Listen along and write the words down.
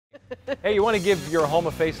Hey, you want to give your home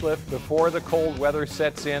a facelift before the cold weather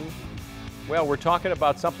sets in? Well, we're talking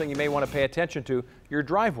about something you may want to pay attention to, your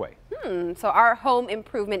driveway. So our home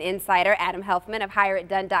improvement insider, Adam Helfman of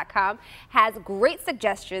HireItDone.com, has great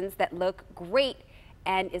suggestions that look great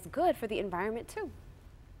and is good for the environment too.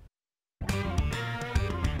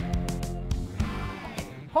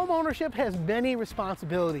 Home ownership has many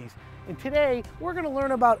responsibilities, and today we're going to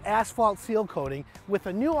learn about asphalt seal coating with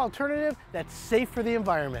a new alternative that's safe for the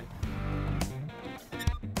environment.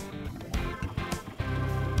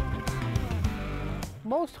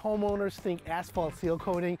 Most homeowners think asphalt seal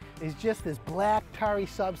coating is just this black tarry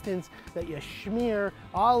substance that you smear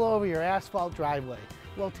all over your asphalt driveway.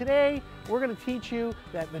 Well, today we're going to teach you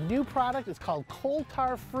that the new product is called coal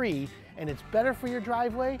tar free, and it's better for your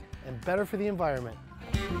driveway and better for the environment.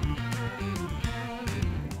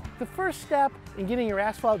 The first step in getting your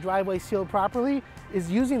asphalt driveway sealed properly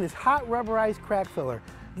is using this hot rubberized crack filler.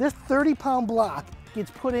 This 30-pound block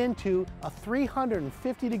gets put into a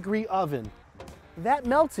 350-degree oven. That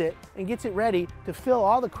melts it and gets it ready to fill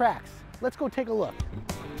all the cracks. Let's go take a look.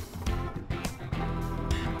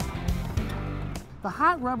 The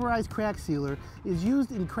hot rubberized crack sealer is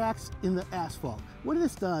used in cracks in the asphalt. What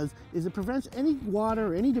this does is it prevents any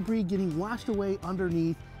water or any debris getting washed away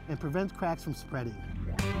underneath and prevents cracks from spreading.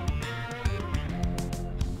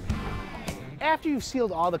 After you've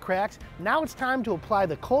sealed all the cracks, now it's time to apply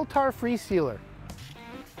the coal tar free sealer.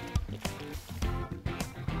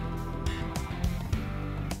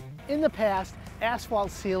 In the past,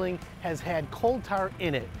 asphalt sealing has had coal tar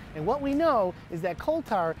in it, and what we know is that coal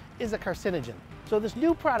tar is a carcinogen. So this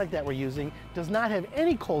new product that we're using does not have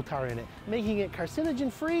any coal tar in it, making it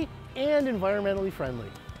carcinogen-free and environmentally friendly.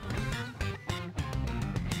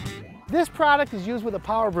 This product is used with a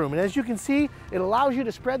power broom, and as you can see, it allows you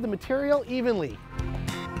to spread the material evenly.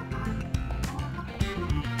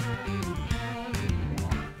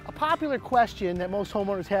 A popular question that most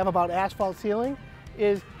homeowners have about asphalt sealing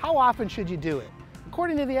is how often should you do it?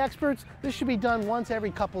 According to the experts, this should be done once every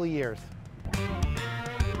couple of years.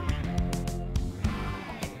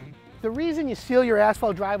 The reason you seal your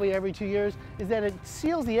asphalt driveway every 2 years is that it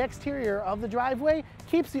seals the exterior of the driveway,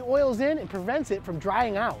 keeps the oils in, and prevents it from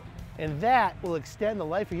drying out. And that will extend the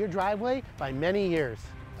life of your driveway by many years.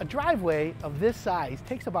 A driveway of this size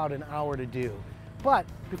takes about an hour to do. But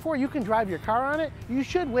before you can drive your car on it, you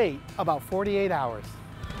should wait about 48 hours.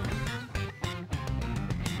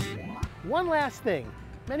 One last thing,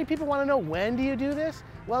 many people want to know, when do you do this?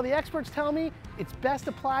 Well, the experts tell me it's best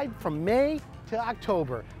applied from May to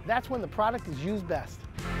October. That's when the product is used best.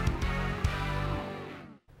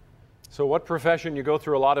 So what profession? You go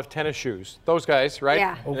through a lot of tennis shoes. Those guys, right?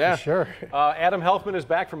 Yeah. Oh, yeah. For sure. Adam Helfman is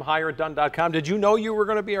back from HireItDone.com. Did you know you were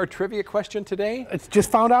going to be our trivia question today? It's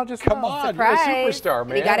just found out just Come now. on, Surprise. you're a superstar,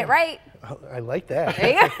 man. You got it right. Oh, I like that. There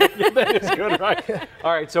you go. That is good, right?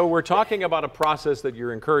 All right, so we're talking about a process that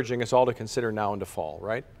you're encouraging us all to consider now into fall,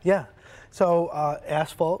 right? Yeah. So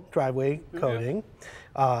asphalt driveway coating.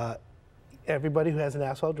 Everybody who has an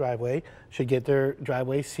asphalt driveway should get their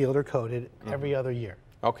driveway sealed or coated every other year.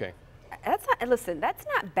 Okay. That's not, listen, that's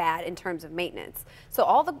not bad in terms of maintenance. So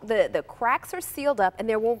all the cracks are sealed up and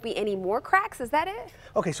there won't be any more cracks, is that it?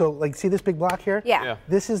 Okay, so like see this big block here? Yeah.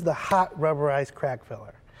 This is the hot rubberized crack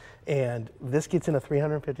filler. And this gets in a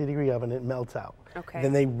 350-degree oven, it melts out. Okay.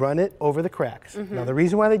 Then they run it over the cracks. Now the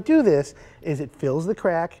reason why they do this is it fills the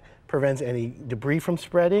crack, prevents any debris from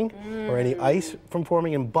spreading or any ice from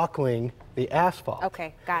forming and buckling the asphalt.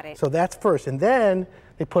 Okay, got it. So that's first, and then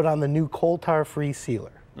they put on the new coal tar free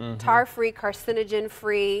sealer. Tar-free,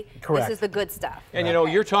 carcinogen-free. Correct. This is the good stuff. And you know,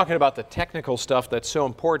 you're talking about the technical stuff that's so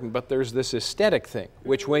important, but there's this aesthetic thing,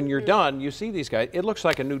 which when you're done, you see these guys, it looks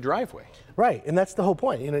like a new driveway. Right, and that's the whole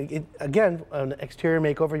point. You know, again, an exterior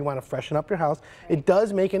makeover, you want to freshen up your house. It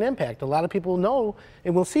does make an impact. A lot of people know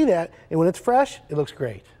and will see that, and when it's fresh, it looks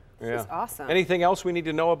great. This is awesome. Anything else we need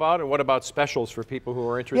to know about, and what about specials for people who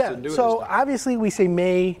are interested in doing this? So stuff? obviously we say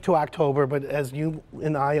May to October, but as you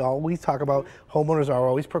and I always talk about, homeowners are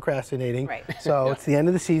always procrastinating. Right. So it's the end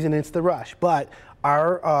of the season, it's the rush. But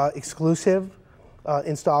our exclusive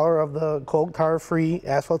installer of the coal tar free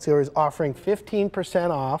asphalt sealer is offering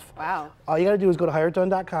 15% off. Wow. All you got to do is go to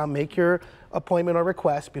HireItDone.com, make your appointment or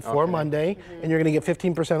request before Monday, and you're going to get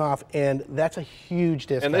 15% off, and that's a huge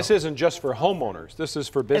discount. And this isn't just for homeowners. This is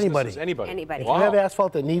for businesses. Anybody. If you have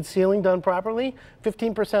asphalt that needs sealing done properly,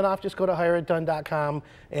 15% off. Just go to hireitdone.com,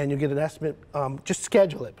 and you get an estimate. Just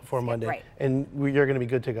schedule it before Monday, and you're going to be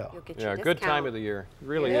good to go. You'll get Yeah, your good discount. time of the year. It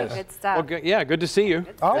really is. Good stuff. Well, yeah, good to see you.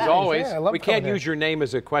 Always. As always. Yeah, I love we can't coming use your name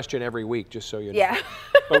as a question every week, just so you know. Yeah.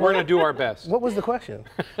 But we're going to do our best. What was the question?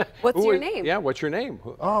 What's your name? Yeah, what's your name?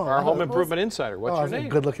 Our Home Improvement Insider. What's your name?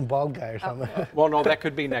 Good-looking bald guy or something. Well, no, that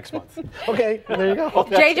could be next month. Okay, there you go.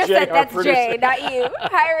 Jay just said our that's Jay, not you.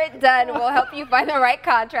 Hire It Done will help you find the right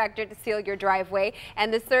contractor to seal your driveway,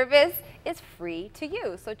 and the service is free to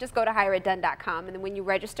you. So just go to hireitdone.com, and then when you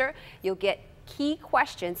register, you'll get key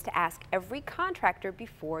questions to ask every contractor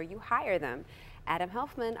before you hire them. Adam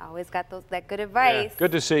Helfman always got that good advice. Yeah,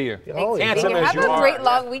 good to see you. Oh, yeah. Handsome as Have you a are. great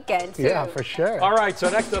long weekend, too. Yeah, for sure. All right, so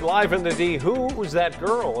next at Live in the D, who was that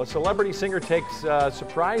girl? A celebrity singer takes a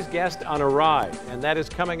surprise guest on a ride, and that is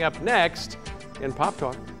coming up next in Pop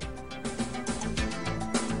Talk.